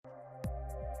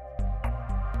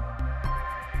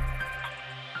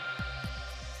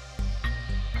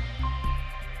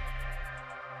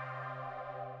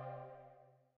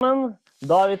Men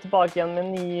da vi tilbake igjen med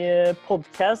en ny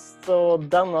podcast, og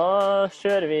denne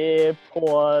kjører vi på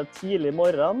tidlig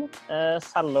morgen.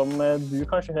 Selv om du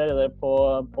kanskje hører det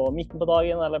på midten på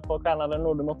dagen, eller på kvelden, eller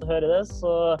når du måtte høre det,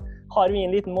 så har vi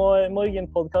en liten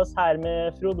morgenpodcast her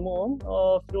med Frode Moen.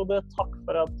 Og Frode, takk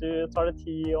for at du tar deg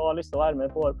tid og har lyst til å være med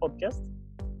på vår podcast.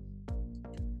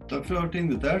 Takk for at du har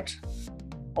invitert.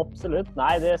 Absolutt.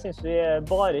 Nei, det synes vi er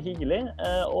bare hyggelig.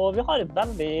 Og vi har et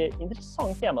veldig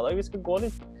interessant tema i dag. Vi skal gå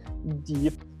litt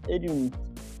dypt rundt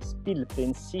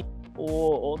spillprinsipp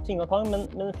og ting og tang,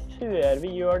 men før vi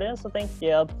gjør det, så tenker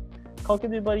jeg at kan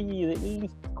ikke du bare gi det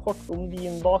litt kort om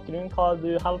din bakgrunn, hva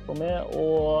du holder på med,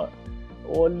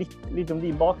 og litt om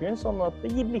din bakgrunn, sånn at det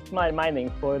gir litt mer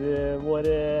mening for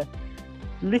våre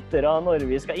lyttere når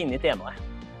vi skal inn i temaet.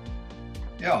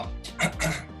 Ja.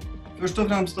 Først og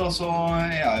fremst da, så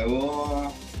er jeg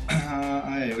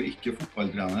jo ikke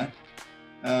fotballtrener,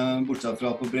 bortsett fra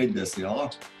på breddesiden da.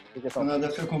 Men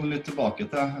det skal jeg komme litt tilbake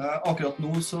til. Akkurat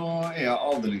nå så er jeg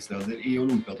avdelingsleder i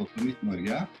Olympiatoppen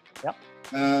Midt-Norge. Ja.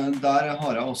 Der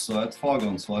har jeg også et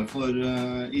fagansvar for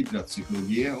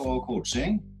idrettspsykologi og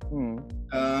coaching.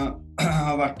 Jeg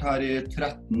har vært her i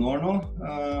 13 år nå.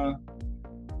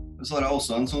 Så har jeg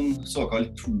også en sånn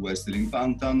såkalt toerstilling på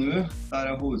NTNU,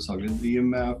 der jeg hovedsakelig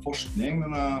driver med forskning,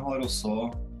 men jeg har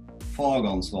også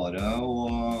fagansvaret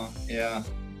og er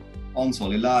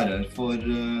ansvarlig lærer for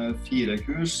 4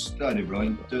 kurs,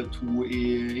 deriblant 2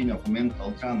 innenfor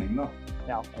mental trening da.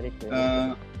 Ja, riktig.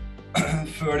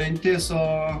 Før den tid så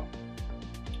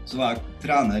var jeg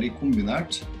trener i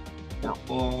kombinert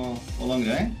og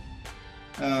langrenn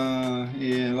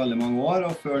i veldig mange år,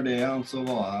 og før det så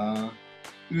var jeg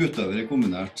utøver i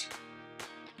kombinert.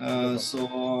 Så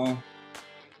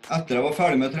etter jeg var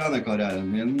ferdig med trenerkarrieren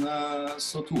min,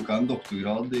 så tok jeg en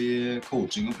doktorgrad i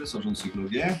coaching og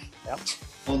prestasjonspsykologi. Ja.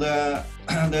 Og det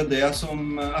er det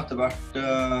som etter hvert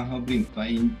har bringt meg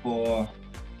inn på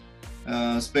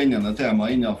spennende tema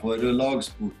innenfor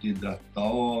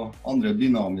lagsportidretter og andre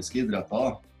dynamiske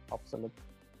idretter. Absolutt.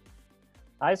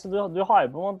 Nei, så du har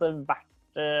jo på en måte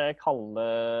vært kallet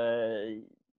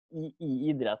i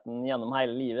idretten gjennom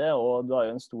hele livet, og du har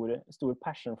jo en stor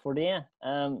passion for det.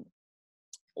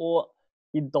 Og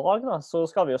i dag da, så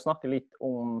skal vi jo snakke litt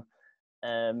om,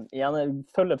 igjen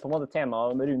følge på en måte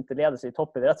temaet rundt ledelse i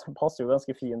toppidrett, som passer jo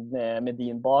ganske fint med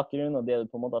din bakgrunn og det du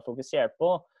på en måte har fokusert på.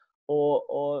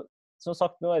 Og som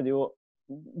sagt, nå er det jo,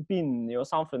 begynner jo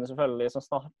samfunnet selvfølgelig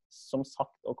som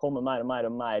sagt å komme mer og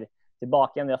mer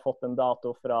tilbake igjen. Vi har fått en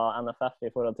dato fra NFF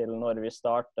i forhold til når vi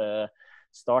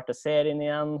starter serien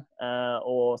igjen,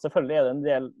 og selvfølgelig er det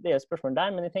en del spørsmål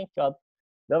der, men jeg tenker at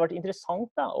det har vært interessant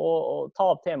da, å ta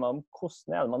opp temaet om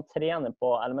hvordan er det man trener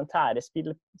på elementære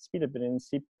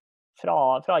spilleprinsipp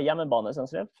fra hjemmebane,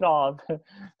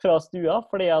 fra stua,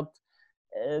 fordi at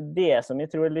det som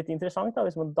jeg tror er litt interessant da,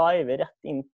 hvis man diver rett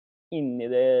inn i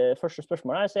det første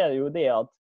spørsmålet her, så er det jo det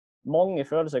at mange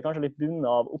føler seg kanskje litt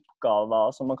bundet av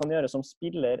oppgaver som man kan gjøre som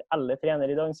spiller eller trener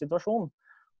i dagens situasjon.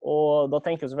 Og da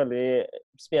tenker jeg selvfølgelig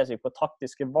spesifikt på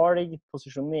taktiske valg,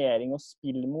 posisjonering og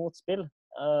spill mot spill.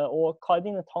 Og hva er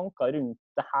dine tanker rundt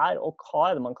det her, og hva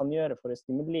er det man kan gjøre for å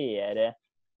stimulere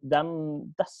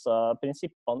disse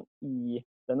prinsippene i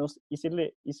den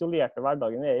isolerte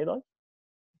hverdagen vi er i dag?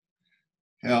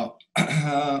 Ja,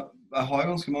 jeg har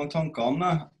ganske mange tanker om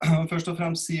det. Først og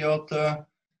fremst si at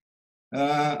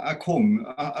jeg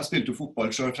spilte jo fotball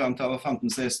selv frem til jeg var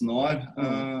 15-16 år,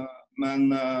 men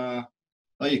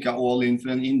da gikk jeg all in for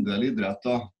en individuell idrett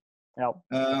da. Ja.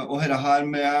 Og her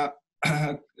med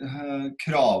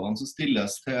kravene som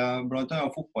stilles til blant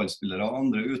annet fotballspillere og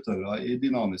andre utøvere i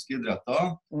dynamiske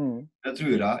idretter, det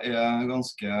tror jeg er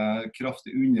ganske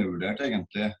kraftig undervurdert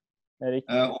egentlig.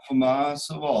 Og for meg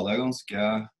så var det ganske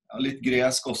litt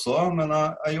gresk også, men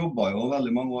jeg jobbet jo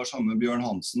veldig mange år sammen med Bjørn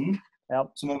Hansen,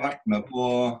 som har vært med på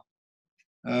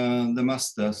det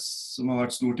meste som har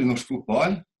vært stort i norsk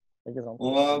fotball.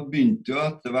 Og begynte jo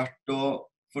etter hvert å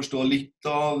forstå litt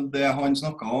av det han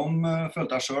snakket om,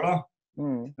 følte jeg selv da.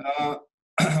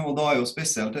 Og da er jo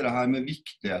spesielt det her med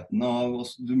viktigheten av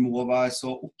at du må være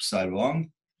så observant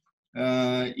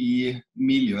i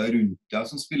miljøet rundt deg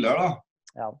som spiller da.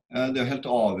 Det er jo helt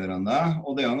avgjørende,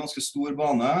 og det er en ganske stor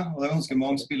bane, og det er ganske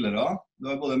mange spillere. Du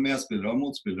har både medspillere og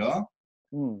motspillere.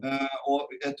 Og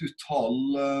et utall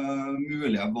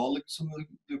mulige valg som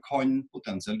du kan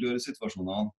potensielt gjøre i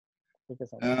situasjonene.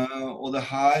 Og det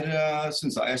her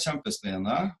synes jeg er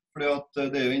kjempespennende, fordi at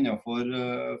det er jo innenfor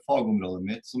fagområdet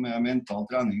mitt som er mental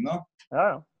trening da.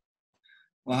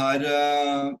 Og her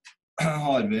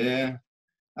har vi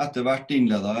etter hvert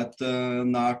innledet et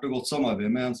nært og godt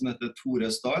samarbeid med en som heter Tore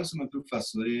Stahl, som er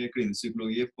professor i klinisk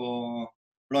psykologi på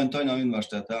blant annet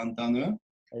universitetet NTNU,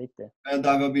 Riktig. der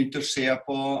vi har begynt å se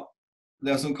på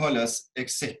det som kalles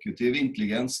executive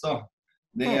intelligens da.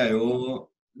 Det jo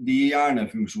de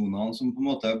hjernefunksjonene som på en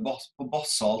måte på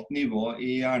basalt nivå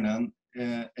i hjernen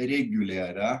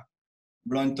regulerer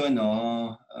blant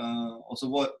annet også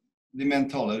de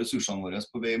mentale ressursene våre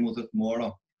på vei mot et mål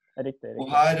da. Riktig. Og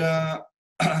her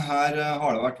har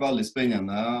det vært veldig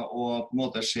spennende å på en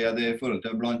måte se det i forhold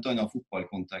til blant annet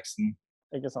fotballkonteksten.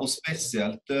 Og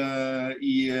spesielt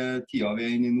i tida vi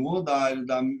inne i nå, der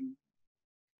de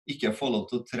ikke får lov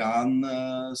til å trene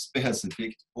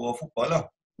spesifikt på fotball. Da.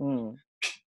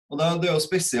 Og det jo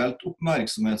spesielt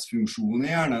oppmerksomhetsfunksjonen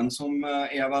i hjernen som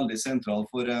veldig sentral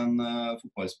for en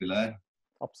fotballspiller.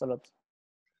 Absolutt.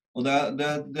 Og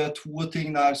det to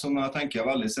ting der som jeg tenker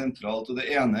veldig sentralt, og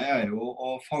det ene jo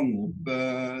å fange opp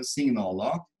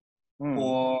signaler.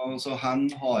 Og så hen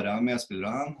har jeg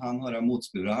medspillere hen har jeg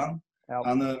motspillere hen. Ja.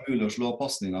 Hen mulig å slå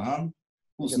passninger hen.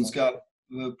 Hvordan skal jeg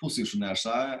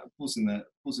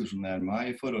posisjonere meg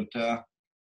i forhold til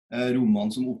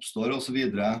rommene som oppstår og så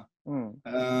videre.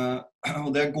 Og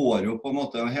det går jo på en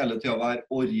måte hele tiden å være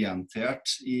orientert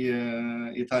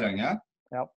i terrenget.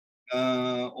 Ja.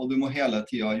 Og du må hele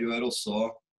tiden gjøre også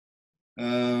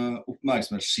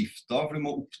oppmerksomhetsskifter, for du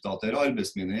må oppdatere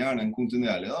arbeidsminnet i hjernen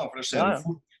kontinuerlig, da, for det skjer jo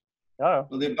fort.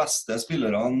 Og de beste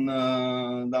spillerne,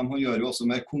 de gjør jo også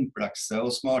mer komplekse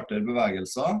og smartere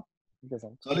bevegelser.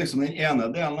 Så liksom den ene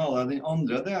delen av det, den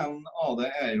andre delen av det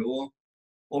jo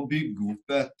å bygge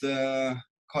opp et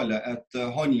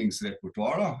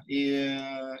handlingsrepertoar da,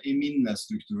 i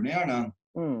minnestrukturen i hjernen.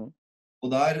 Og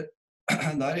der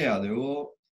det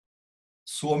jo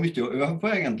så mye å øve på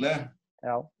egentlig.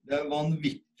 Ja. Det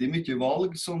vanvittig mye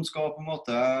valg som skal på en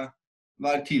måte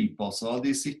være tilpasset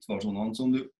de situasjonene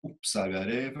som du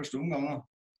observerer i første omgang. Da.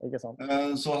 Ikke sant.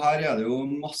 Så her det jo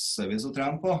massevis å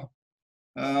trene på.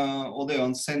 Og det jo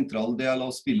en sentral del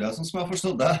av spillet, sånn som jeg har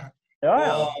forstått det.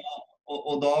 Ja.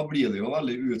 Og da blir det jo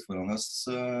veldig utfordrende,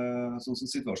 sånn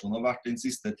som situasjonen har vært den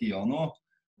siste tida nå,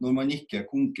 når man ikke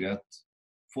konkret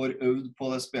får øvd på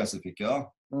det spesifikke.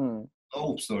 Da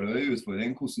oppstår det jo en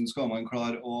utfordring. Hvordan skal man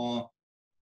klare å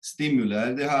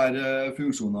stimulere de her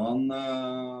funksjonene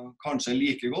kanskje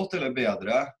like godt eller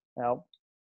bedre? Ja.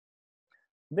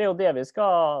 Det jo det vi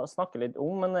skal snakke litt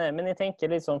om, men jeg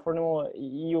tenker litt sånn, for nå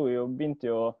Jojo begynte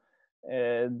jo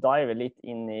dive litt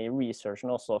inn i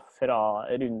researchen også fra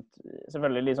rundt,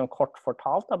 selvfølgelig litt sånn kort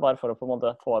fortalt, da, bare for å på en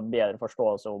måte få en bedre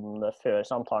forståelse om det før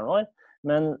samtalen vår.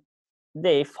 Men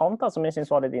det jeg fant da, som jeg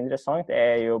synes var litt interessant,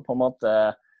 jo på en måte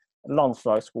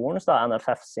landslagsskolens, da,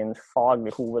 NFF sin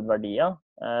faglige hovedverdier,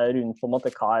 rundt på en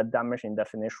måte hva deres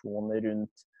definisjon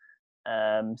rundt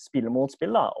spill og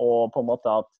motspill, da, og på en måte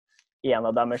at en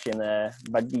av deres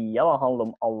verdier da,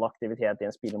 handler om all aktivitet i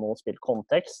en spill og motspill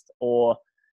kontekst, og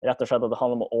rett og slett at det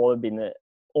handler om å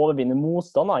overvinne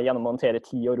motstand da, gjennom å håndtere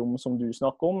tid og rom som du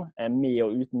snakker om, med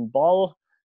og uten ball,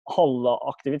 alle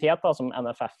aktiviteter som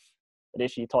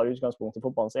NFF-regi tar utgangspunkt i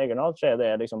fotballens egenart, så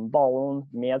det liksom ballen,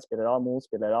 medspillere,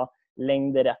 motspillere,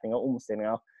 lengderetning og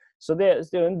omstillinger. Så det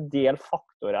jo en del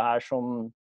faktorer her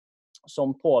som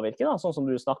påvirker, da, sånn som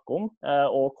du snakker om,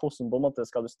 og hvordan på en måte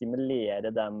skal du stimulere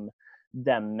dem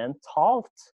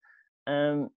mentalt.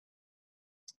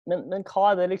 Men hva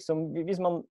det liksom, hvis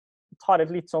man tar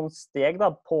et litt sånn steg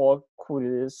da, på hvor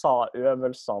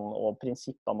øvelsene og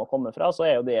prinsippene må komme fra, så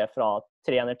jo det fra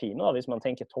trenerteamet, da, hvis man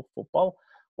tenker toppfotball.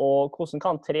 Og hvordan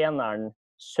kan treneren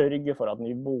sørge for at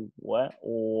nivået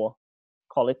og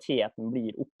kvaliteten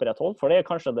blir opprettholdt? For det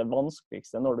kanskje det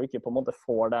vanskeligste når du ikke på en måte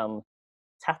får den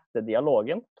tette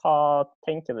dialogen. Hva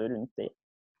tenker du rundt det?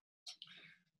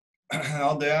 Ja,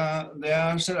 det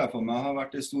ser jeg for meg har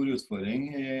vært en stor utfordring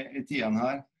i tiden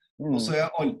her. Og så jeg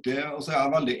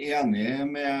veldig enig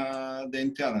med den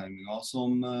tilnærmingen som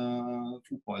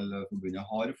fotballforbundet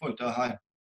har i forhold til det her.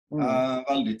 Jeg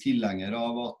veldig tilhenger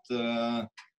av at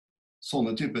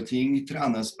sånne type ting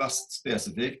trenes best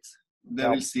spesifikt. Det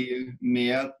vil si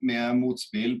med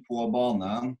motspill på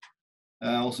banen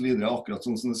og så videre, akkurat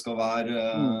sånn som det skal være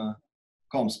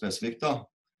kampspesifikt da.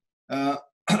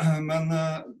 Men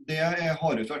det har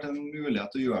jo ikke vært en mulighet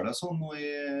til å gjøre det sånn nå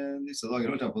i disse dager,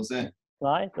 holdt jeg på å si.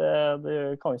 Nei,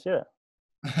 det kan ikke det.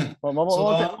 Man må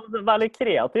være litt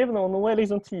kreativ nå. Nå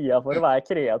liksom tida for å være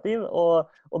kreativ, og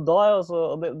da også,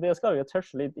 og det skal vi jo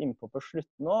tørste litt inn på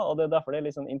slutten nå, og det derfor det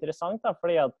litt sånn interessant da,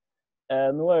 fordi at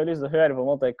nå har jeg lyst til å høre på en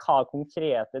måte hva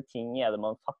konkrete ting det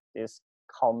man faktisk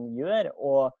kan gjøre,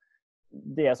 og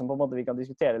det som på en måte vi kan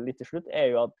diskutere litt til slutt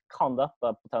jo at kan dette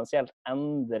potensielt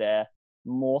endre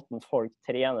måten folk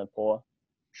trener på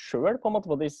selv på en måte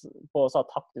på så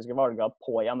taktiske valger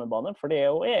på hjemmebane, for det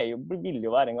vil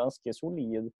jo være en ganske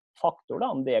solid faktor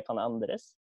da, om det kan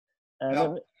endres.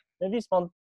 Men hvis man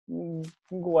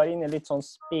går inn i litt sånn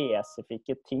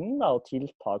spesifikke ting da, og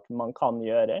tiltak man kan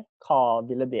gjøre, hva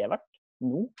ville det vært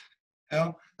nå?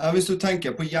 Ja, hvis du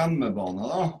tenker på hjemmebane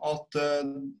da, at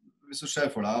hvis du ser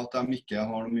for deg at de ikke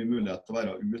har mye mulighet til å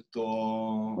være ute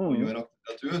og gjøre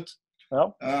aktivitet ut,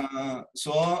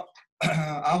 så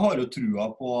jeg har jo trua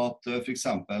på at for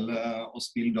eksempel å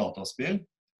spille dataspill,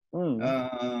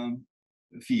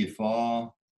 FIFA,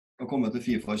 har kommet til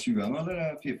FIFA 20 nå,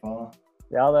 eller FIFA?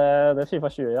 Ja, det er FIFA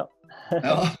 20, ja.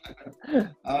 Ja,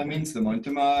 minstemann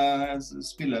til meg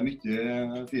spiller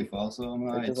mye FIFA, så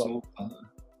jeg er ikke så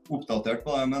oppdatert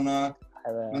på det, men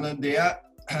det er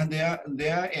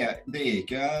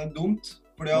ikke dumt,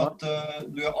 fordi at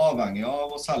du er avhengig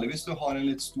av, og særlig hvis du har en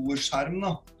litt stor skjerm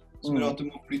da, som gjør at du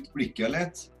må flytte blikket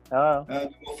litt.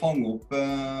 Du må fange opp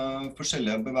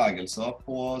forskjellige bevegelser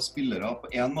på spillere. På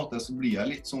en måte så blir det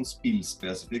litt sånn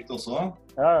spillspesifikt også.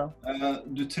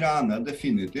 Du trener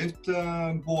definitivt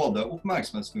både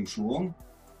oppmerksomhetsfunksjonen,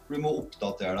 for du må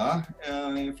oppdatere deg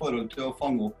i forhold til å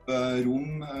fange opp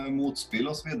rom,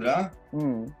 motspill og så videre.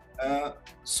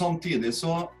 Samtidig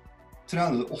så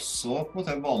trener du også på en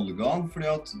måte valgene, fordi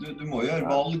at du må gjøre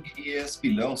valg i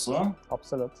spillet også.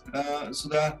 Absolutt.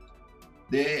 Så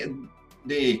det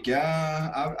er ikke,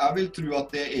 jeg vil tro at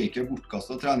det er ikke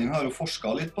bortkastet trening. Jeg har jo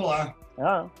forsket litt på det.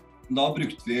 Da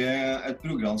brukte vi et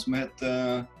program som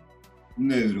heter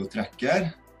Neurotracker,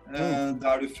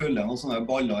 der du følger noen sånne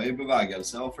baller i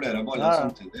bevegelse og flere baller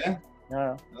samtidig.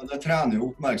 Det trener jo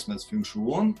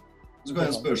oppmerksomhetsfunksjonen. Så kan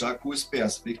jeg spørre seg hvor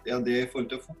spesifikt er det i forhold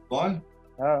til fotball.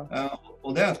 Og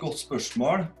det er et godt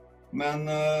spørsmål, men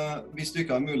hvis du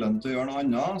ikke har muligheten til å gjøre noe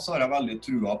annet, så har jeg veldig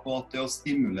trua på at det å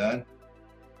stimulere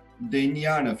den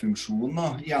hjernefunksjonen da,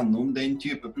 gjennom den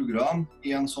type program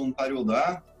i en sånn periode,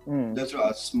 det tror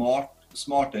jeg er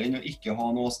smartere enn å ikke ha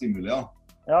noe stimuli.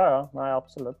 Nei,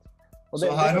 absolutt. Og så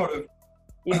her har du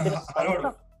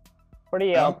interessant,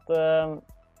 fordi at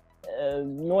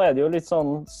nå er det jo litt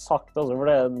sånn sagt også,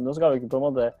 for nå skal vi ikke på en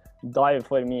måte dive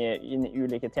for mye inn i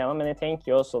ulike tema, men jeg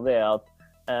tenker jo også det at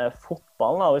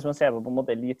fotballen, da, hvis man ser på en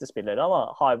måte elitespillere, da,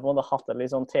 har på en måte hatt et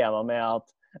litt sånn tema med at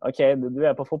ok, du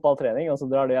er på fotballtrening, og så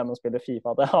drar du hjem og spiller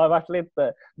FIFA. Det har vært litt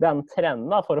den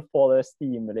trenden da, for å få det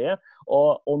stimuliet.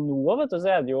 Og nå vet du, så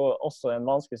er det jo også en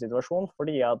vanskelig situasjon,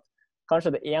 fordi at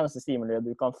kanskje det eneste stimuliet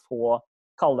du kan få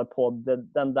kalle på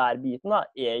den der biten da,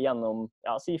 er gjennom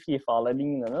si FIFA eller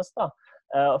lignende. Da.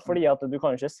 Fordi at du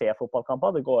kan ikke se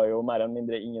fotballkamper, det går jo mer eller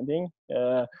mindre ingenting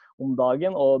om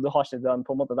dagen, og du har ikke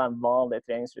på en måte den vanlige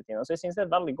treningsrutinen. Så jeg synes det er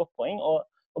et veldig godt poeng,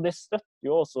 og det støtter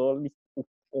jo også litt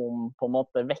opp om på en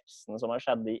måte veksten som har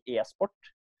skjedd i e-sport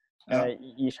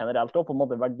i generelt, og på en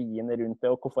måte verdien rundt det,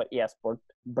 og hvorfor e-sport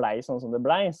ble sånn som det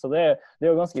ble. Så det er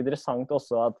jo ganske interessant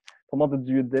også at på en måte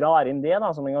du drar inn det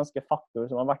da, som en ganske faktor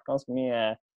som har vært ganske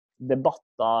mye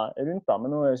debatter rundt da,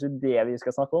 men nå er det ikke det vi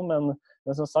skal snakke om,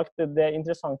 men som sagt, det er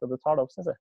interessant at du tar det opp, synes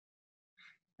jeg.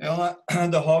 Ja,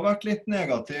 det har vært litt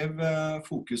negativ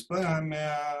fokus på det her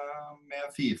med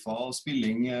FIFA og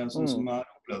spilling, sånn som jeg har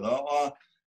opplevd det, og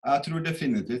jeg tror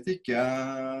definitivt ikke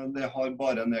det har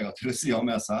bare negative sider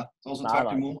med seg, altså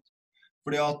tvert imot.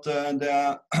 Fordi at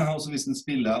altså hvis en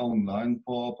spiller online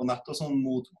på nett og sånn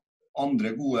mot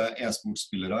andre gode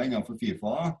e-sportspillere innenfor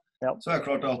FIFA, så er det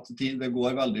klart at det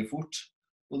går veldig fort,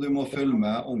 og du må følge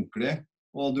med ordentlig,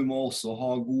 og du må også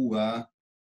ha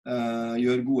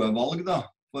gjøre gode valg da,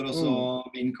 for å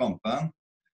vinne kampen.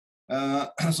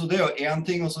 Så det er jo en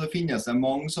ting, og så finnes det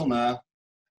mange sånne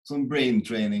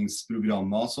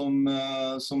brain-trainingsprogrammer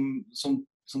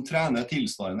som trener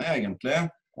tilstående egentlig.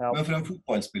 Men for en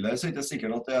fotballspiller så er det ikke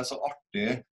sikkert at det er så artig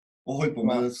å holde på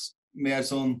med mer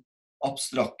sånn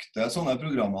abstrakte sånne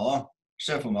programmer da.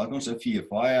 Se for meg at kanskje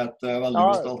FIFA er et veldig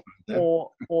godt alternativ.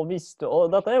 Og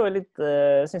dette er jo litt,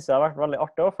 synes jeg har vært veldig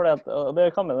artig også, for det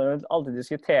kan man alltid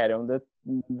diskutere om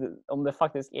det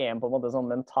faktisk er en på en måte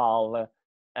sånn mental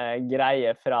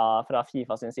greie fra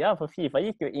FIFA sin side. For FIFA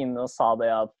gikk jo inn og sa det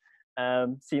at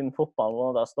siden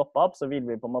fotballen har stoppet opp, så vil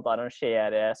vi på en måte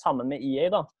arrangere, sammen med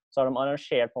EA da, så har de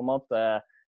arrangert på en måte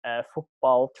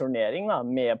fotballturnering da,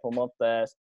 med på en måte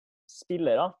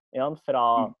spillere fra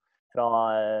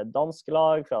danske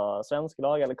lag, fra svenske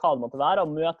lag, eller hva det måtte være,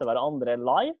 og møte hverandre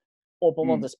live, og på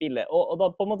en måte spille. Og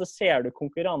da på en måte ser du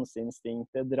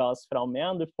konkurranseinstinktet dras fram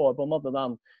igjen. Du får på en måte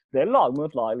det er lag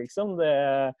mot lag, liksom. Det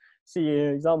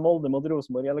sier Molde mot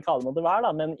Rosenborg, eller hva det måtte være,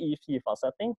 da, men i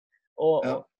FIFA-setting.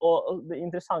 Og det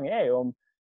interessante er jo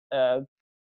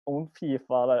om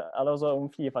FIFA, eller altså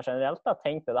om FIFA generelt da,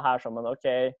 tenkte det her som en, ok,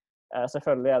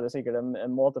 Selvfølgelig er det sikkert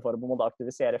en måte for å på en måte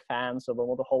aktivisere fans og på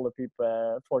en måte holde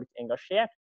folk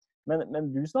engasjert. Men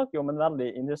du snakker jo om en veldig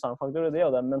interessant faktor, og det er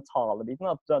jo den mentale biten,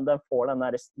 at den får den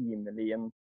der stimulien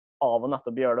av å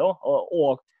nettopp gjøre det også.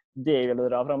 Og det jeg vil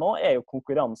dra fra nå er jo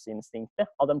konkurranseinstinktet,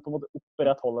 at de på en måte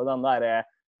opprettholder den der,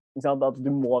 at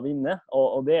du må vinne,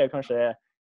 og det er kanskje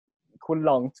hvor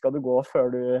langt skal du gå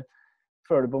før du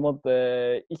på en måte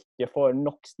ikke får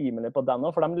nok stimuli på den,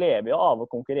 for de lever jo av å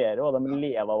konkurrere, og de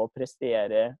lever av å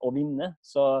prestere og vinne,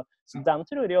 så den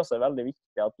tror jeg også er veldig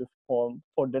viktig at du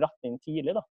får dratt inn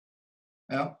tidlig da.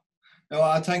 Ja,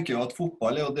 jeg tenker jo at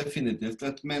fotball er jo definitivt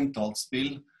et mentalt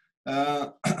spill.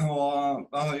 Og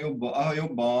jeg har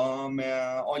jobbet med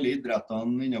alle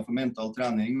idrettene innenfor mental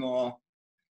trening, og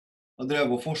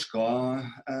drevet og forsket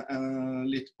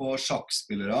litt på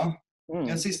sjakkspillere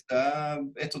det siste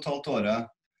 1,5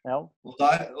 året. Ja.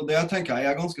 Og det tenker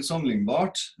jeg er ganske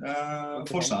sammenlignbart.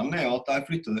 Forskjellen er jo at der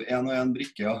flytter du en og en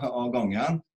brikke av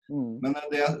gangen. Men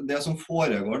det som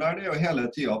foregår der, det er jo hele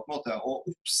tiden på en måte å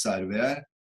observere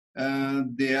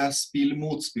det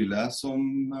motspillet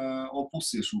og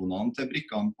posisjonene til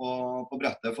brikkene på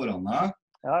brettet foran deg.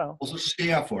 Ja. Og så se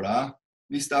for deg,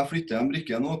 hvis jeg flytter en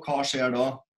brikke nå, hva skjer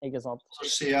da? Ikke sant?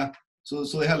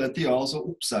 Så hele tiden altså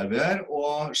observer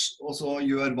og så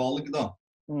gjør valg da.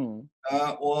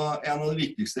 Og en av de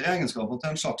viktigste egenskapene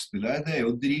til en sjakkspiller, det er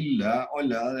jo å drille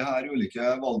alle de her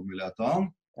ulike valgmulighetene.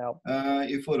 Ja.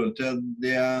 I forhold til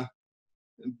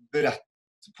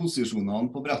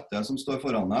posisjonene på brettet som står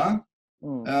foran deg,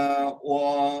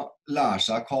 og lære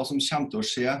seg hva som kommer til å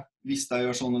skje hvis jeg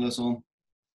gjør sånn eller sånn.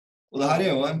 Og dette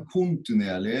er jo en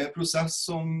kontinuerlig prosess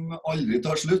som aldri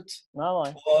tar slutt.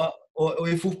 Nei. Og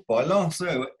i fotball da, så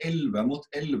er jo 11 mot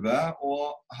 11, og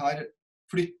her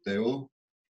flytter jo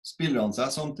spillerne seg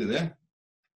samtidig.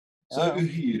 Så det er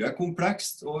uhyre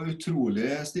komplekst og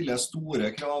utrolig stiller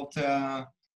store krav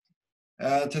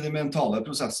til de mentale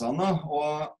prosessene.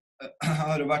 Og jeg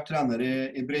har jo vært trener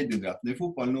i breddeidretten i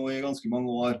fotball nå i ganske mange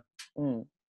år. Og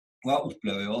jeg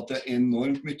opplever jo at det er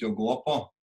enormt mye å gå på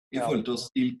i forhold til å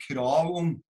stille krav om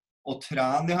å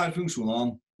trene de her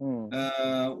funksjonene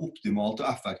optimalt og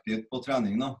effektivt på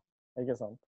trening da. Ikke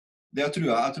sant? Det tror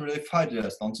jeg tror det er de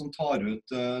færreste som tar ut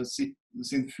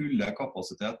sin fulle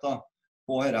kapasitet da,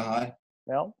 på dette her.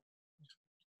 Ja.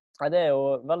 Det er jo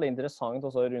veldig interessant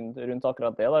også rundt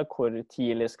akkurat det da, hvor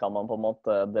tidlig skal man på en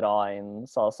måte dra inn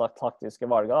taktiske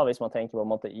valg, hvis man tenker på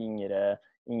en måte yngre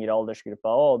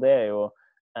aldersgrupper, og det er jo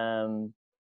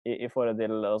i forhold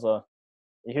til, altså,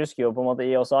 jeg husker jo på en måte,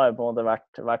 jeg også har jo på en måte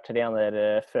vært trener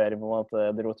før jeg på en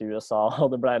måte dro til USA, og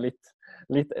det ble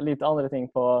litt andre ting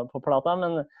på plata,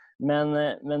 men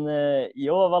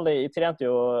jeg trente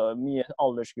jo mye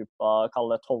aldersgrupper, kall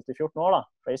det 12-14 år da,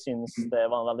 for jeg synes det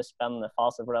var en veldig spennende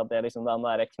fase, for det er liksom den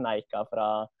der kneika fra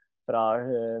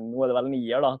nå er det vel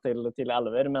 9 da, til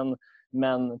 11,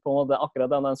 men på en måte akkurat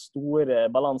den store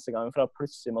balansegangen fra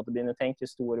plutselig måtte begynne å tenke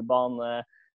stor bane,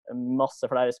 masse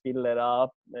flere spillere,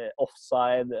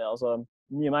 offside, altså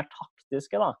mye mer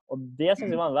taktiske da, og det synes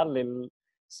jeg var en veldig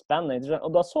spennende,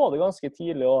 og da så det ganske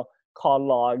tidlig hva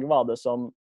lag var det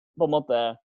som på en måte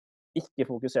ikke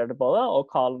fokuserte på det,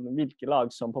 og hvilke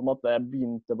lag som på en måte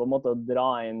begynte på en måte å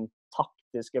dra inn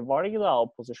taktiske valg da,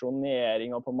 og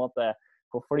posisjonering og på en måte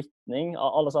forflytning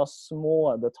av alle så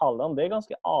små detaljene. Det er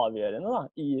ganske avgjørende da,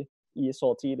 i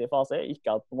så tidlig fase.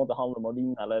 Ikke at det på en måte handler om å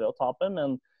vinne eller å tape,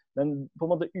 men på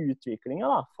en måte utviklingen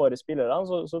da, for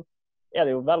spillerne, så er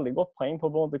det jo veldig godt poeng på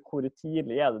en måte hvor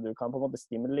tidlig er det du kan på en måte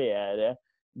stimulere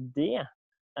det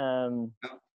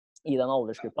i den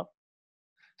aldersgruppa.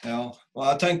 Ja, og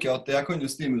jeg tenker at det kan jo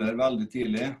stimulere veldig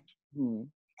tidlig.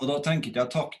 Og da tenker ikke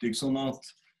jeg taktikk sånn at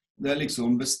det er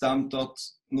liksom bestemt at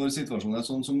når situasjonen er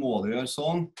sånn, så må du gjøre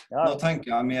sånn. Ja. Da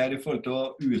tenker jeg mer i forhold til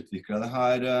å utvikle det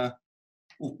her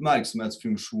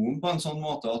oppmerksomhetsfunksjonen på en sånn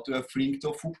måte at du er flink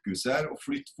til å fokusere og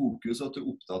flytte fokus, og at du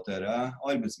oppdaterer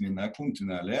arbeidsminnet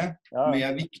kontinuerlig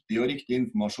med viktig og riktig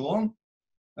informasjon,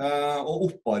 og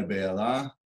opparbeider deg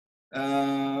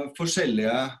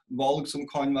forskjellige valg som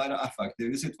kan være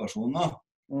effektive i situasjonen da.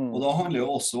 Og da handler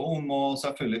det også om å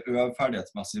selvfølgelig øve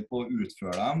ferdighetsmessig på å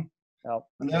utføre dem. Ja.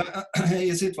 Men i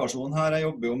situasjonen her, jeg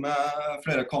jobber jo med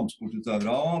flere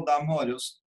kampsportutøvere, og de har jo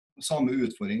samme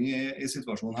utfordring i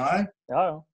situasjonen her. Ja.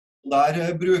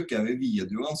 Der bruker vi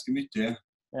video ganske mye.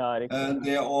 Ja,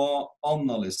 det å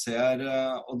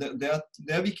analysere, og det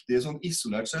er viktig sånn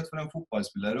isolert sett for en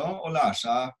fotballspiller også, å lære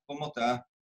seg på en måte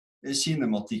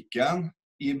kinematikken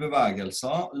i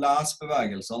bevegelser, les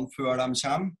bevegelsene før de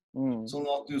kommer, sånn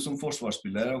at du som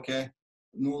forsvarsspiller, ok,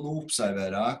 nå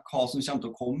observerer jeg hva som kommer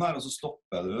til å komme her, og så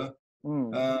stopper du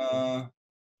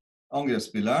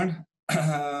angrepsspilleren,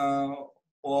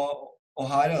 og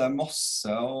her er det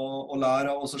masse å lære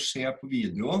av å se på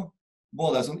video.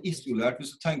 Både sånn isolert,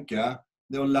 hvis du tenker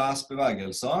det å lese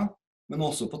bevegelser, men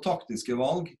også på taktiske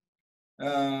valg.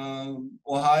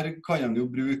 Og her kan en jo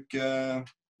bruke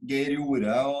Geir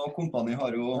Jorde og kompani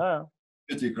har jo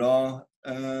utviklet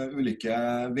ulike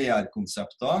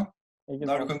VR-konsepter,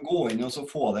 der du kan gå inn og så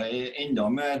få det i enda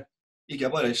mer,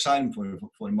 ikke bare i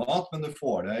skjermformat, men du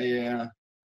får det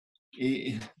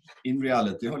in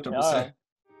reality, holdt jeg på å si.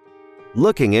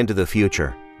 Looking into the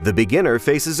future, the beginner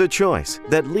faces a choice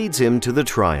that leads him to the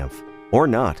triumph, or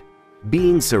not.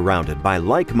 Being surrounded by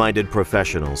like-minded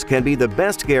professionals can be the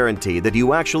best guarantee that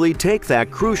you actually take that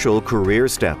crucial career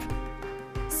step.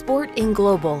 Sport in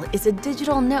Global is a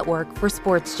digital network for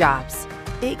sports jobs.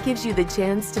 It gives you the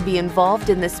chance to be involved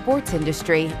in the sports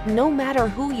industry no matter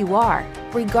who you are,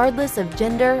 regardless of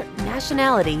gender,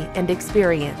 nationality, and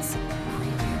experience.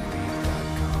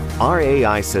 Our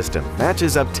AI system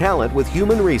matches up talent with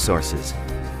human resources.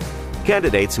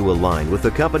 Candidates who align with the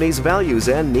company's values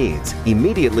and needs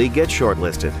immediately get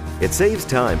shortlisted. It saves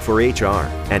time for HR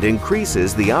and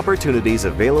increases the opportunities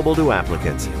available to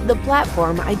applicants. The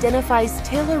platform identifies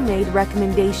tailor-made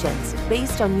recommendations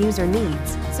based on user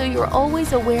needs, so you're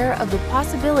always aware of the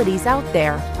possibilities out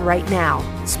there right now.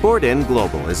 SportIn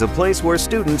Global is a place where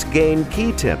students gain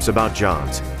key tips about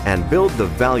jobs and build the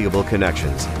valuable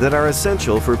connections that are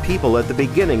essential for people at the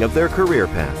beginning of their career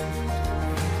path.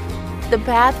 The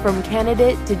path from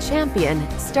candidate to champion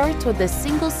starts with a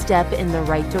single step in the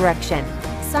right direction.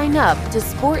 Sign up to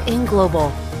SportIn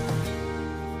Global.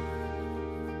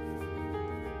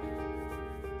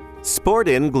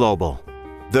 SportIn Global,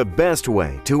 the best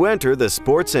way to enter the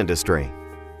sports industry.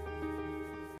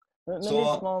 Men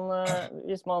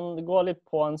hvis man går litt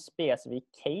på en spesifikk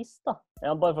case da,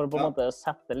 bare for å på en måte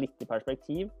sette litt i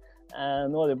perspektiv,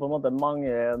 nå er det på en måte mange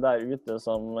der ute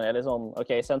som er litt sånn,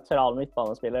 ok, sentral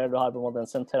midtbanespiller, du har på en måte en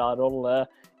sentral rolle.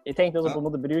 Jeg tenkte også på en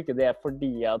måte bruke det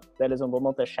fordi at det er liksom på en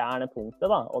måte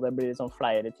kjernepunktet da, og det blir liksom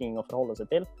flere ting å forholde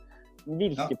seg til.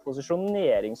 Hvilke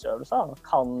posisjoneringsøvelser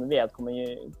kan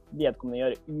vedkommende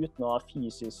gjøre uten å ha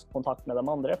fysisk kontakt med de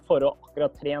andre for å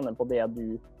akkurat trene på det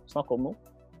du snakker om nå?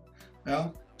 Ja,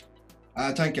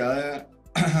 jeg tenker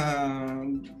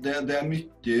det er mye,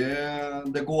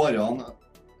 det går an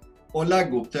å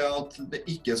legge opp til at det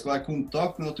ikke skal være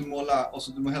kontakt, men at du må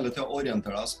hele tiden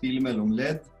orientere deg og spille mellom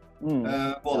ledd,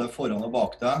 både foran og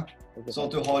bak deg, så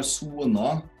at du har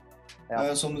zoner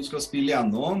som du skal spille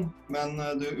gjennom, men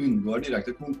du unngår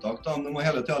direkte kontakt. Da. Men du må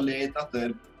hele tiden lete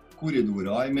etter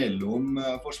korridorer mellom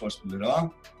forsvarsspillere.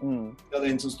 Det er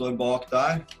den som står bak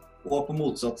der, og på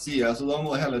motsatt side, så da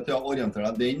må du hele tiden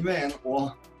orientere deg den veien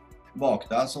og bak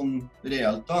deg sånn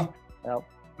reelt da.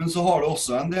 Men så har du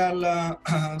også en del,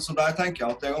 så der tenker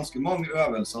jeg at det er ganske mange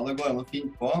øvelser det går an å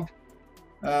finne på.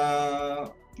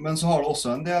 Men så har du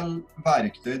også en del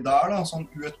verktøy der da, sånn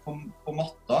ut på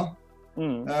matta.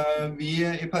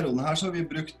 I perioden her så har vi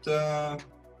brukt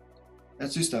et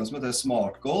system som heter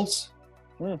Smart Goals.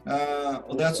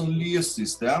 Og det er et sånn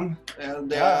lyssystem.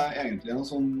 Det er egentlig en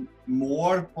sånn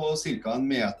mål på cirka 1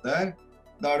 meter,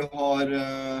 der du har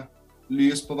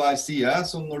lys på hver side,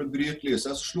 så når du bryter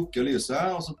lyset, så slukker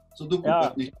lyset, og så dukker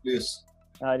opp et nytt lys.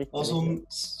 Og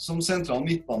som sentral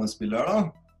midtbanespiller da,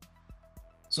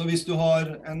 så hvis du har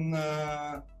en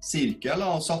sirkel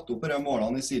og satt opp de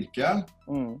målene i sirkel,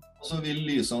 og så vil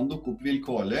lysene dukke opp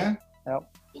vilkårlig,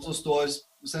 og så står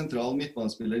sentral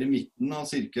midtbanespiller i midten av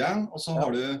sirkelen, og så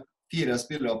har du 4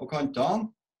 spillere på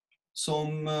kantene, som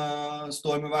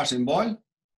står med hver sin ball,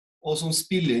 og som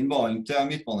spiller inn ballen til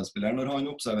midtbanespilleren når han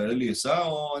observerer lyset,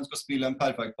 og han skal spille en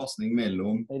perfekt passning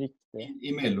imellom,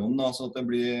 da, så at det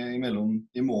blir imellom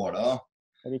i målet.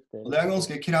 Og det er en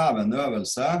ganske krevende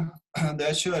øvelse. Det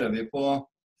kjører vi på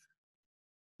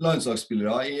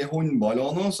landslagsspillere i håndball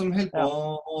også nå, som holder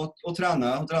på å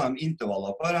trene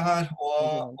intervaller på dette her.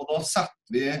 Og da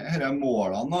setter vi disse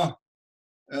målene,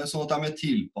 da, sånn at de er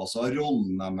tilpasset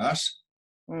rollen deres.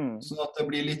 Sånn at det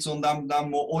blir litt sånn, de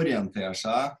må orientere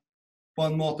seg på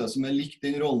en måte som er likt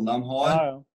den rollen de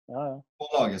har på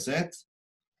laget sitt.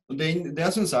 Og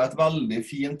det synes jeg er et veldig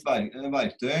fint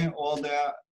verktøy, og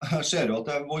jeg ser jo at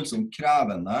det er voldsomt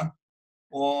krevende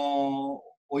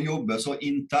å jobbe så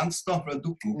intenst, da, for det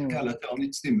dukker opp hele tiden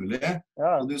nytt stimuli,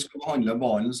 og du skal behandle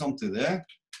ballen samtidig.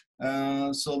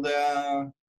 Og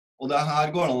det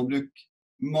her går an å bruke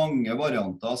mange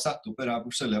varianter og sette opp dette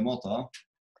på forskjellige måter.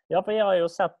 Ja, for jeg har jo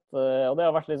sett, og det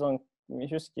har vært litt sånn, jeg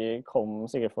husker jeg kom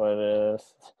sikkert for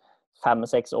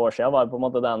 5-6 år siden, var på en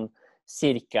måte den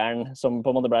sirkelen som på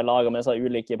en måte ble laget med så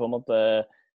ulike på en måte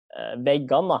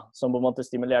veggene da, som på en måte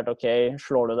stimulerte, ok,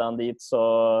 slår du den dit,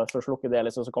 så slukker det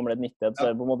liksom, så kommer det et nytt,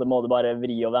 så på en måte må du bare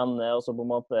vri og vende, og så på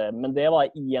en måte, men det var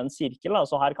i en sirkel da,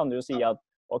 så her kan du jo si at,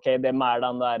 ok, det mer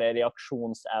den der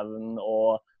reaksjonsevnen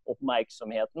og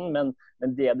oppmerksomheten, men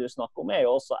det du snakker om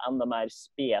jo også enda mer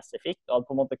spesifikt, at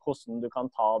på en måte hvordan du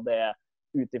kan ta det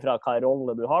ut ifra hva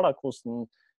rolle du har da, hvordan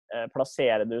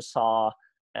plasserer du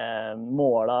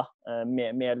målet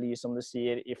med lys, som du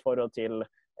sier, i forhold til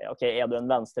ok, du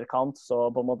en venstrekant, så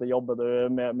på en måte jobber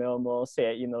du med å se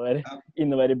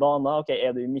innover i banen. Ok,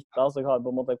 du i midten, så kan du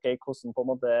på en måte, ok, hvordan på en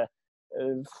måte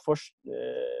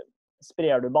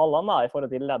sprer du ballene da, i forhold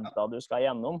til ledda du skal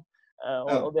gjennom.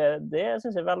 Og det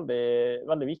synes jeg veldig,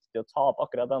 veldig viktig å ta opp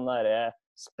akkurat den der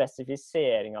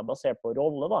spesifiseringen basert på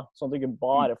rolle, da, sånn at du ikke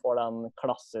bare får den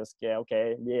klassiske, ok,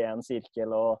 vi en sirkel,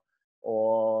 og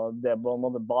det er på en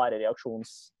måte bare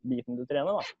reaksjonsbiten du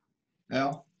trener, da.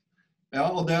 Ja,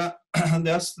 og det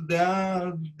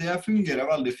fungerer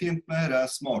veldig fint med dette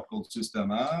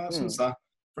SmartGoal-systemet, synes jeg.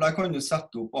 For der kan du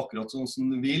sette opp akkurat sånn som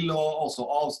du vil, og også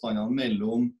avstandene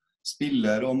mellom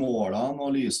spiller og målene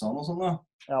og lysene og sånn da.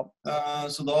 Ja.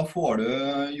 Så da får du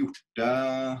gjort det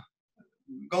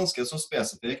ganske så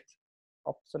spesifikt.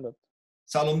 Absolutt.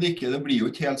 Selv om det blir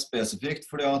jo ikke helt spesifikt,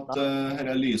 fordi at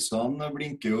disse lysene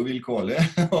blinker jo vilkårlig.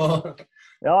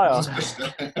 Ja.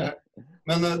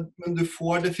 Men du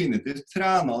får definitivt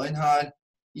trene denne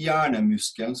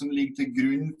hjernemuskelen som ligger til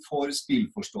grunn for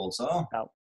spillforståelse. Ja.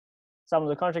 Selv om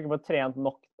du kanskje ikke får trent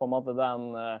nok på en måte den,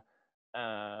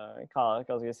 hva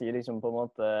skal jeg si, liksom på en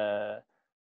måte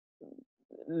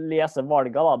lese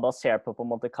valgene da, basert på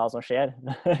en måte hva som skjer.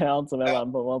 Som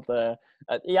den på en måte,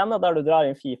 igjen der du drar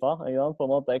inn FIFA, på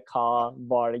en måte hva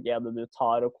valg det du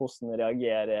tar, og hvordan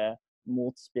reagerer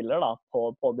motspiller da,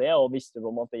 på det, og hvis du på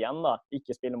en måte igjen da,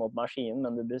 ikke spiller mot maskinen,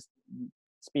 men du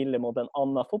spiller mot en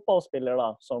annen fotballspiller da,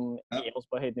 som også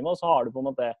på høyt nivå, så har du på en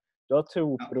måte, du har to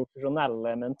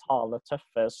profesjonelle, mentale,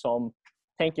 tøffe som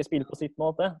tenker spill på sitt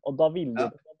måte, og da vil det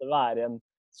på en måte være en,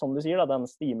 som du sier da, den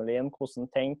stimulien, hvordan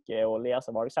tenke og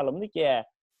lese valg, selv om det ikke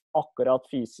akkurat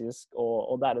fysisk,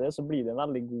 og der det, så blir det en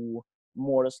veldig god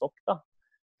målestokk da,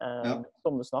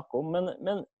 som du snakker om,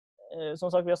 men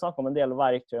som sagt, vi har snakket om en del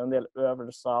verktøy, en del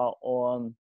øvelser, og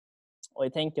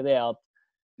jeg tenker det at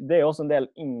det også en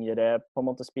del yngre på en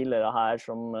måte spillere her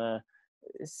som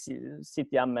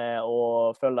sitter hjemme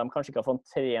og føler de kanskje ikke har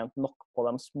fått trent nok på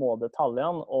de små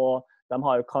detaljene, og de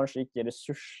har jo kanskje ikke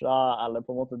ressurser eller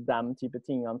på en måte de type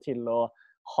tingene til å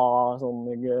ha sånn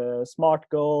smart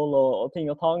goal og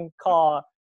ting og tang. Hva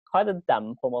det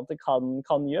de på en måte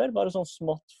kan gjøre, bare sånn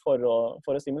smått for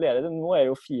å stimulere det? Nå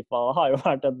jo FIFA har jo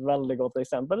vært et veldig godt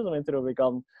eksempel, som jeg tror vi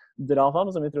kan dra frem,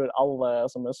 som jeg tror alle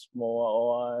som små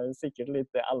og sikkert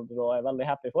litt eldre og veldig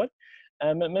happy for.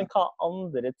 Men hva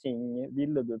andre ting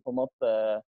ville du på en måte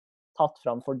tatt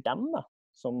frem for dem da,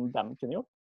 som de kunne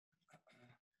gjort?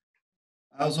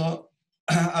 Altså,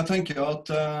 jeg tenker at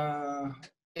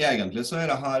egentlig så har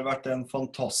dette vært en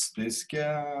fantastisk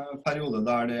periode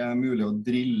der det mulig å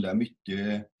drille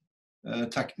mye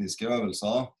tekniske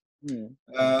øvelser.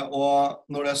 Og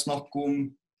når det snakk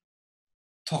om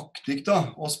taktikk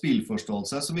da, og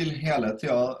spillforståelse, så vil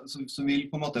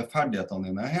på en måte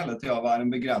ferdighetene dine hele tiden være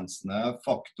en begrensende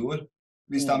faktor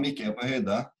hvis de ikke på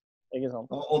høyde.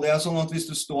 Og det sånn at hvis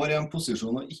du står i en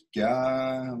posisjon og ikke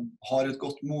har et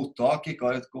godt mottak, ikke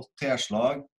har et godt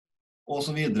tilslag og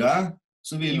så videre,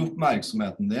 så vil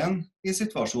oppmerksomheten din i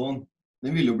situasjonen,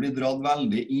 den vil jo bli dratt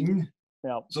veldig inn.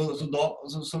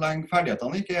 Så lenge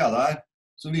ferdighetene ikke der,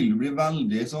 så vil du bli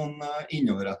veldig sånn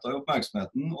innoverrettet i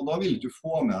oppmerksomheten, og da vil du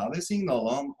få med deg de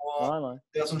signalene og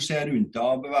det som skjer rundt deg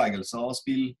av bevegelser og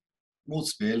spill,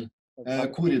 motspill,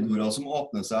 korridorer som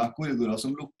åpner seg, korridorer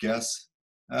som lukkes,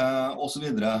 og så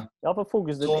videre. Ja, for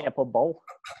fokuset ditt på ball.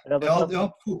 Ja,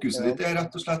 fokuset ditt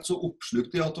rett og slett så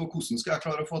oppslukt i at hvordan skal jeg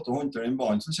klare å få til å håndtere den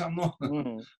ballen som kommer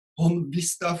nå? Og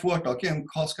hvis jeg får tak i den,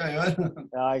 hva skal jeg gjøre?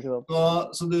 Ja, ikke sant.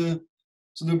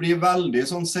 Så du blir veldig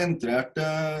sånn sentrert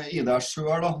i deg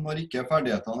selv da, når ikke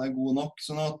ferdighetene gode nok.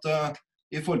 Sånn at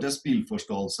i forhold til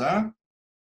spillforståelse,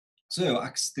 så det jo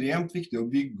ekstremt viktig å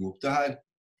bygge opp det her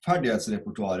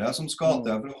ferdighetsrepertoaret som skal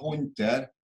til for å håndtere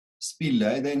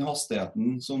spille i den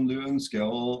hastigheten som du ønsker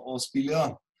å spille i.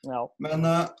 Da.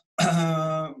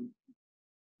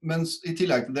 Men i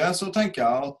tillegg til det så tenker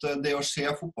jeg at det å se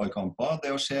fotballkamper, det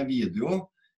å se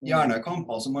video, gjerne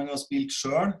kamper som man har spilt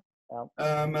selv,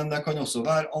 men det kan også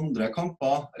være andre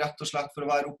kamper, rett og slett for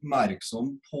å være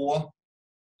oppmerksom på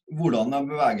hvordan de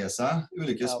beveger seg,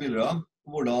 ulike spillere,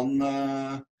 hvordan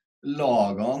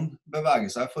lagene beveger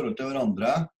seg i forhold til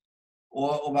hverandre,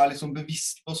 og være liksom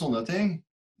bevisst på sånne ting.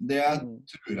 det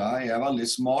tror jeg veldig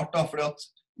smart da, fordi at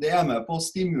det med på å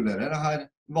stimulere det her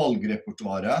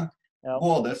valgrepertoaret,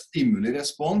 både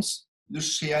stimuli-respons. Du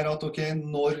ser at ok,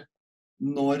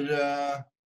 når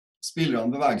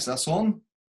spillerne beveger seg sånn,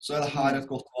 så det her et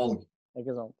godt valg.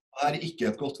 Ikke sant? Det her ikke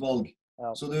et godt valg.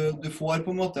 Så du får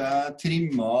på en måte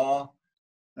trimmet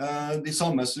de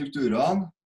samme strukturene,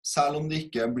 selv om det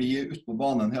ikke blir ute på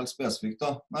banen helt spesifikt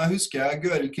da. Men jeg husker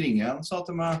Gøril Kringen sa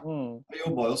til meg, jeg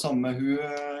jobbet jo sammen med hun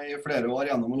i flere år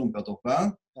gjennom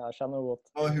Olympiatoppen. Ja, jeg kjenner godt.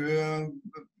 Og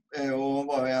hun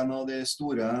var jo en av de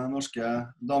store norske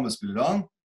damespillerne,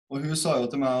 og hun sa jo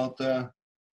til meg at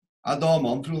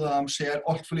damene trodde de ser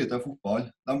alt for lite fotball.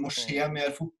 De må se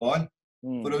mer fotball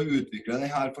for å utvikle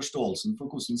denne forståelsen for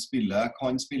hvordan spillet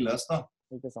kan spilles da.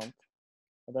 Ikke sant.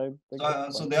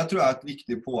 Så det tror jeg er et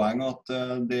viktig poeng, at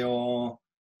det å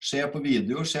se på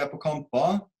video, se på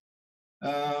kamper,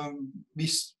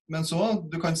 men så,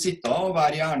 du kan sitte og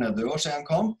være hjernedød og se en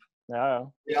kamp,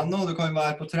 igjen da, du kan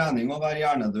være på trening og være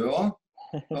hjernedød også,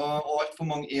 og alt for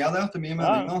mange det etter min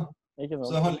mening da.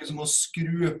 Så det handler liksom om å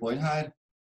skru på denne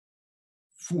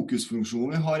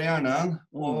fokusfunksjonen vi har i hjernen,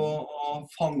 og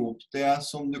fange opp det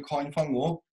som du kan fange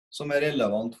opp, som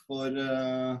relevant for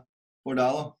deg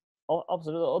da.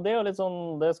 Absolutt, og det jo litt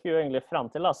sånn, det skulle jo egentlig frem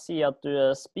til da, si at du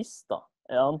spiss da,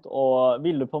 og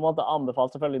vil du på en måte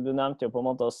anbefale, selvfølgelig du nevnte jo på en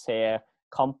måte å se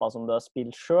kamper som du har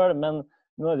spilt selv, men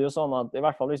nå det jo sånn at i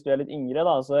hvert fall hvis du litt yngre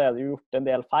da, så det jo gjort en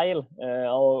del feil,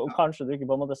 og kanskje du ikke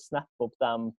på en måte snappe opp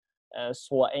dem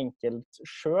så enkelt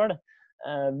selv.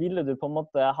 Ville du på en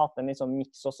måte hatt en litt sånn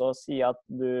mix også, og si at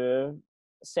du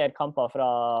ser kamper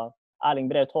fra Erling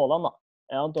Braut Haaland da,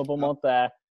 og på en måte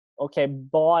ok,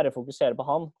 bare fokusere på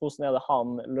han. Hvordan det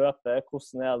han løper?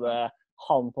 Hvordan det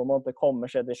han på en måte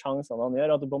kommer seg til sjansene han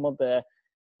gjør? At du på en måte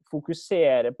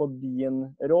fokuserer på din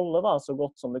rolle da, så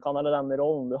godt som du kan, eller den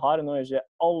rollen du har. Nå ikke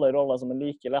alle roller som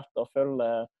like lett å følge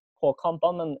på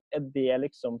kampene, men det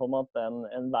liksom på en måte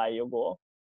en vei å gå?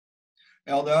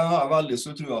 Ja, det har jeg veldig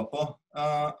stor trua på.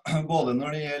 Både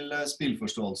når det gjelder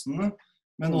spillforståelsen,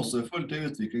 men også i forhold til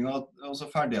utvikling av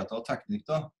ferdigheter og teknikk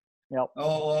da.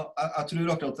 Og jeg tror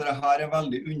akkurat at dette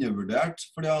veldig undervurdert,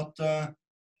 fordi at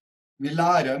vi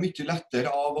lærer mye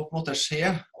lettere av å på en måte se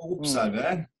og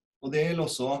observere, og det gjelder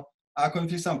også, jeg kan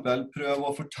for eksempel prøve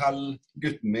å fortelle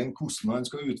gutten min hvordan han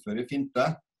skal utføre finte,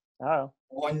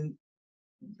 og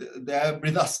det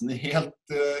blir nesten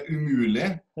helt umulig.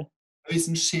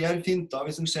 Hvis han ser finter,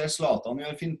 hvis han ser Zlatan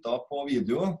gjøre finter på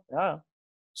video,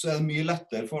 så det mye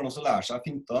lettere for han å lære seg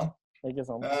finter. Ikke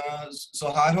sant. Så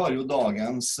her har jo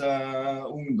dagens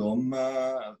ungdom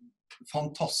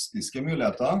fantastiske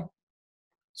muligheter,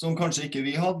 som kanskje ikke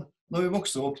vi hadde når vi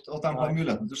vokste opp, at de har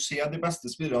muligheten til å se de beste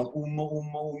spillerne om og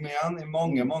om igjen i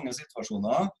mange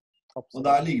situasjoner. Og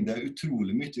der ligger det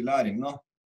utrolig mye læring da.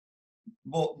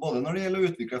 Både når det gjelder å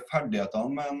utvikle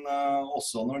ferdighetene, men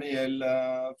også når det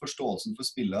gjelder forståelsen for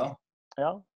spillet.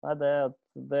 Ja, nei,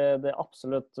 det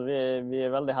absolutt. Vi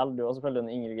veldig heldige, og selvfølgelig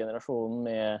den yngre generasjonen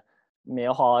med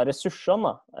å ha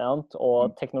ressursene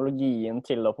og teknologien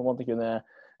til å på en måte kunne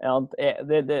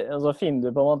altså finner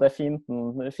du på en måte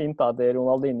finta til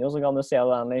Ronaldinho, så kan du se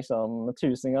den liksom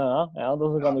 1000 ganger, og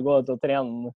så kan du gå ut og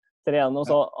trene og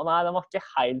så, nei, den var ikke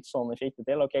helt sånn jeg fikk det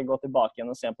til, ok, gå tilbake igjen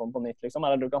og se på den på nytt liksom,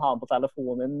 eller du kan ha den på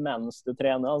telefonen din mens du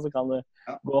trener, og så kan du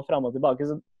gå frem og tilbake,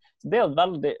 så det jo et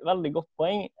veldig, veldig godt